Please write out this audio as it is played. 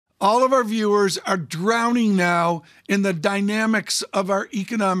All of our viewers are drowning now in the dynamics of our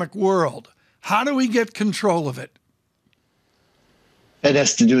economic world. How do we get control of it? Fed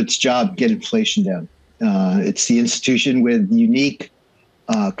has to do its job, get inflation down. It's the institution with unique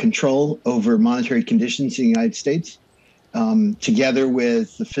control over monetary conditions in the United States. Together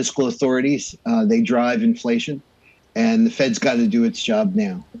with the fiscal authorities, they drive inflation. And the Fed's got to do its job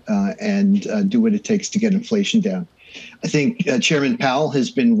now and do what it takes to get inflation down. I think Chairman Powell has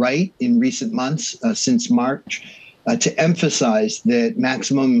been right in recent months, since March, to emphasize that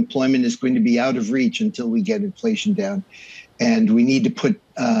maximum employment is going to be out of reach until we get inflation down. And we need to put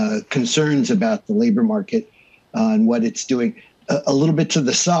concerns about the labor market and what it's doing a little bit to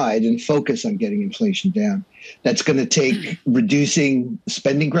the side and focus on getting inflation down. That's going to take reducing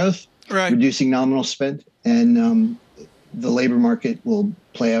spending growth, reducing nominal spend, and the labor market will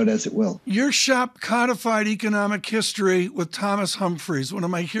play out as it will. Your shop codified economic history with Thomas Humphreys, one of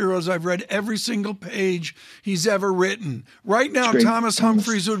my heroes. I've read every single page he's ever written. Right now, Thomas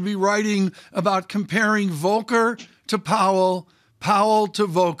Humphreys would be writing about comparing Volcker to Powell, Powell to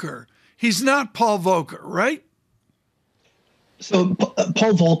Volcker. He's not Paul Volcker, right? So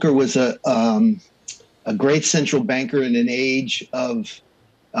Paul Volcker was a great central banker in an age of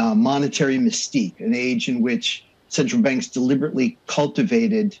monetary mystique, an age in which central banks deliberately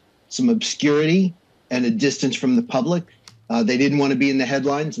cultivated some obscurity and a distance from the public. They didn't want to be in the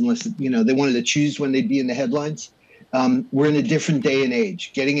headlines unless, they wanted to choose when they'd be in the headlines. We're in a different day and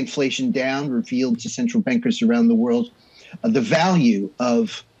age. Getting inflation down revealed to central bankers around the world the value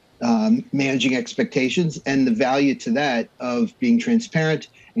of managing expectations and the value to that of being transparent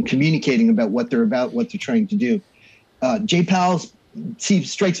and communicating about what they're trying to do. Jay Powell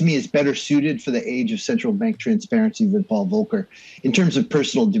strikes me as better suited for the age of central bank transparency than Paul Volcker in terms of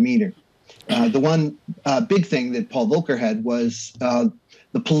personal demeanor. The one big thing that Paul Volcker had was the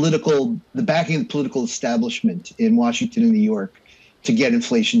backing of the political establishment in Washington and New York to get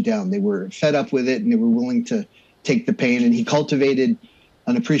inflation down. They were fed up with it and they were willing to take the pain. And he cultivated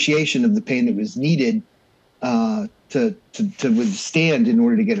an appreciation of the pain that was needed to withstand in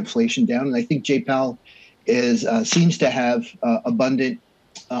order to get inflation down. And I think Jay Powell seems to have abundant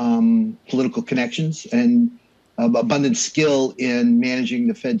political connections and abundant skill in managing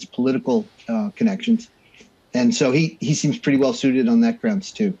the Fed's political connections. And so he seems pretty well suited on that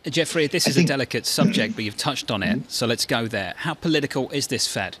grounds, too. Jeffrey, this is a delicate subject, but you've touched on it. So let's go there. How political is this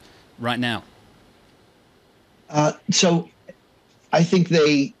Fed right now? So I think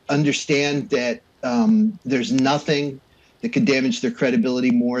they understand that there's nothing that could damage their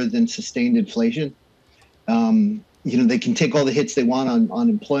credibility more than sustained inflation. They can take all the hits they want on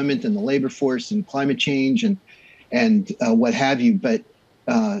unemployment and the labor force and climate change and what have you. But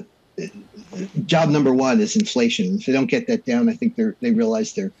job number one is inflation. If they don't get that down, I think they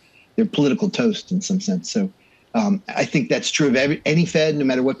realize they're political toast in some sense. So I think that's true of any Fed, no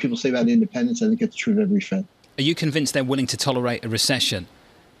matter what people say about independence. I think it's true of every Fed. Are you convinced they're willing to tolerate a recession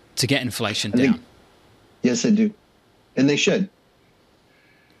to get inflation down? Yes, I do. And they should.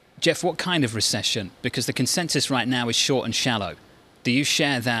 Jeff, what kind of recession? Because the consensus right now is short and shallow. Do you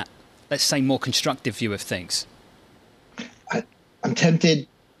share that, let's say, more constructive view of things? I'm tempted,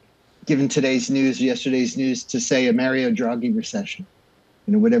 given yesterday's news, to say a Mario Draghi recession,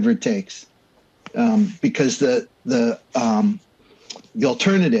 whatever it takes. Because the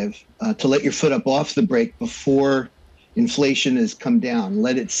alternative, to let your foot up off the brake before inflation has come down,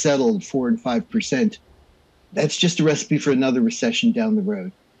 let it settle at 4 and 5%, that's just a recipe for another recession down the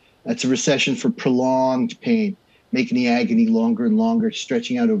road. That's a recession for prolonged pain, making the agony longer and longer,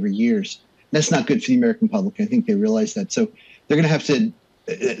 stretching out over years. That's not good for the American public. I think they realize that. So they're going to have to,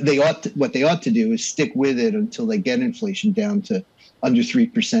 what they ought to do is stick with it until they get inflation down to under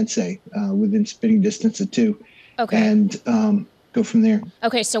 3%, say, within spitting distance of 2%. Okay. And go from there.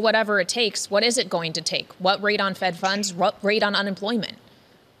 Okay, so whatever it takes, what is it going to take? What rate on Fed funds? What rate on unemployment?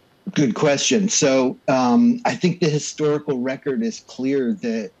 Good question. So I think the historical record is clear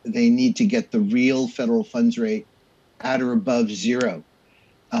that they need to get the real federal funds rate at or above 0.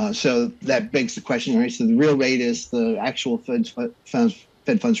 So that begs the question, right? So the real rate is the actual Fed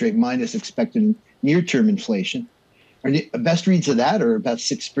funds rate minus expected near-term inflation. Our best reads of that are about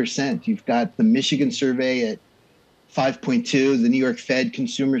 6%. You've got the Michigan survey at 5.2, the New York Fed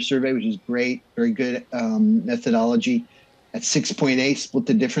consumer survey, which is great, very good methodology, at 6.8, split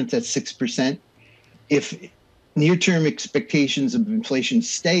the difference at 6%. If near-term expectations of inflation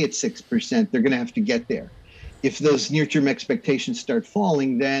stay at 6%, they're going to have to get there. If those near-term expectations start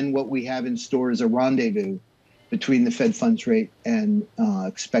falling, then what we have in store is a rendezvous between the Fed funds rate and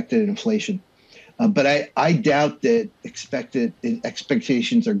expected inflation. But I doubt that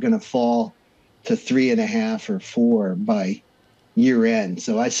expectations are going to fall to 3.5 or 4 by year end.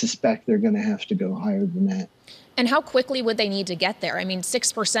 So I suspect they're going to have to go higher than that. And how quickly would they need to get there? I mean,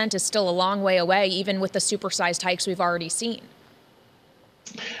 6% is still a long way away, even with the supersized hikes we've already seen.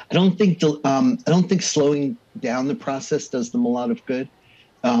 I don't think slowing down the process does them a lot of good.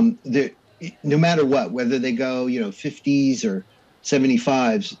 No matter what, whether they go 50s or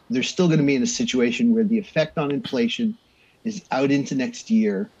 75s, they're still going to be in a situation where the effect on inflation is out into next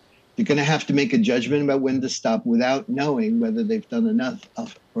year. They're going to have to make a judgment about when to stop without knowing whether they've done enough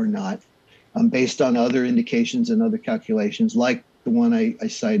or not, based on other indications and other calculations, like the one I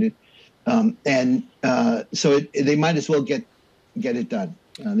cited. So they might as well get it done.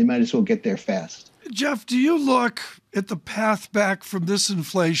 They might as well get there fast. Jeff, do you look at the path back from this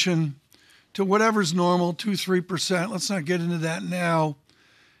inflation to whatever's normal, 2-3%, let's not get into that now,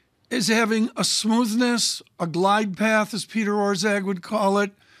 is having a smoothness, a glide path, as Peter Orszag would call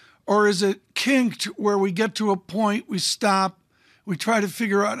it, or is it kinked where we get to a point, we stop, we try to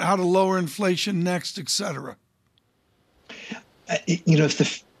figure out how to lower inflation next, et cetera?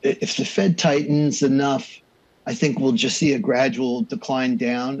 If the Fed tightens enough, I think we'll just see a gradual decline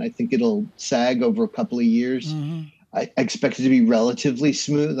down. I think it'll sag over a couple of years. Mm-hmm. I expect it to be relatively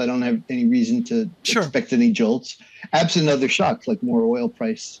smooth. I don't have any reason to expect any jolts, absent other shocks like more oil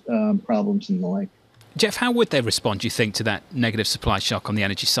price problems and the like. Jeff, how would they respond, do you think, to that negative supply shock on the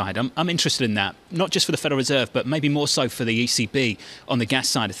energy side? I'm interested in that, not just for the Federal Reserve, but maybe more so for the ECB on the gas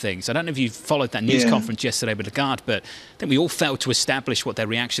side of things. I don't know if you followed that news conference yesterday with Lagarde, but I think we all failed to establish what their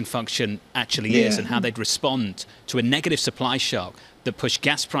reaction function actually is and how they'd respond to a negative supply shock that pushed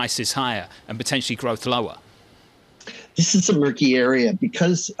gas prices higher and potentially growth lower. This is a murky area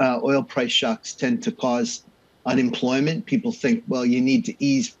because oil price shocks tend to cause unemployment. People think, well, you need to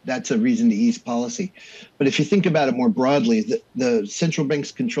ease. That's a reason to ease policy. But if you think about it more broadly, the central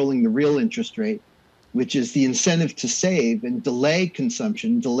bank's controlling the real interest rate, which is the incentive to save and delay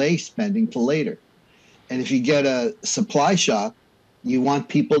consumption, delay spending to later. And if you get a supply shock, you want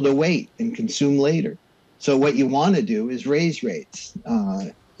people to wait and consume later. So what you want to do is raise rates.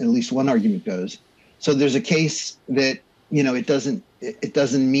 At least one argument goes. So there's a case that, it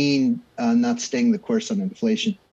doesn't mean not staying the course on inflation.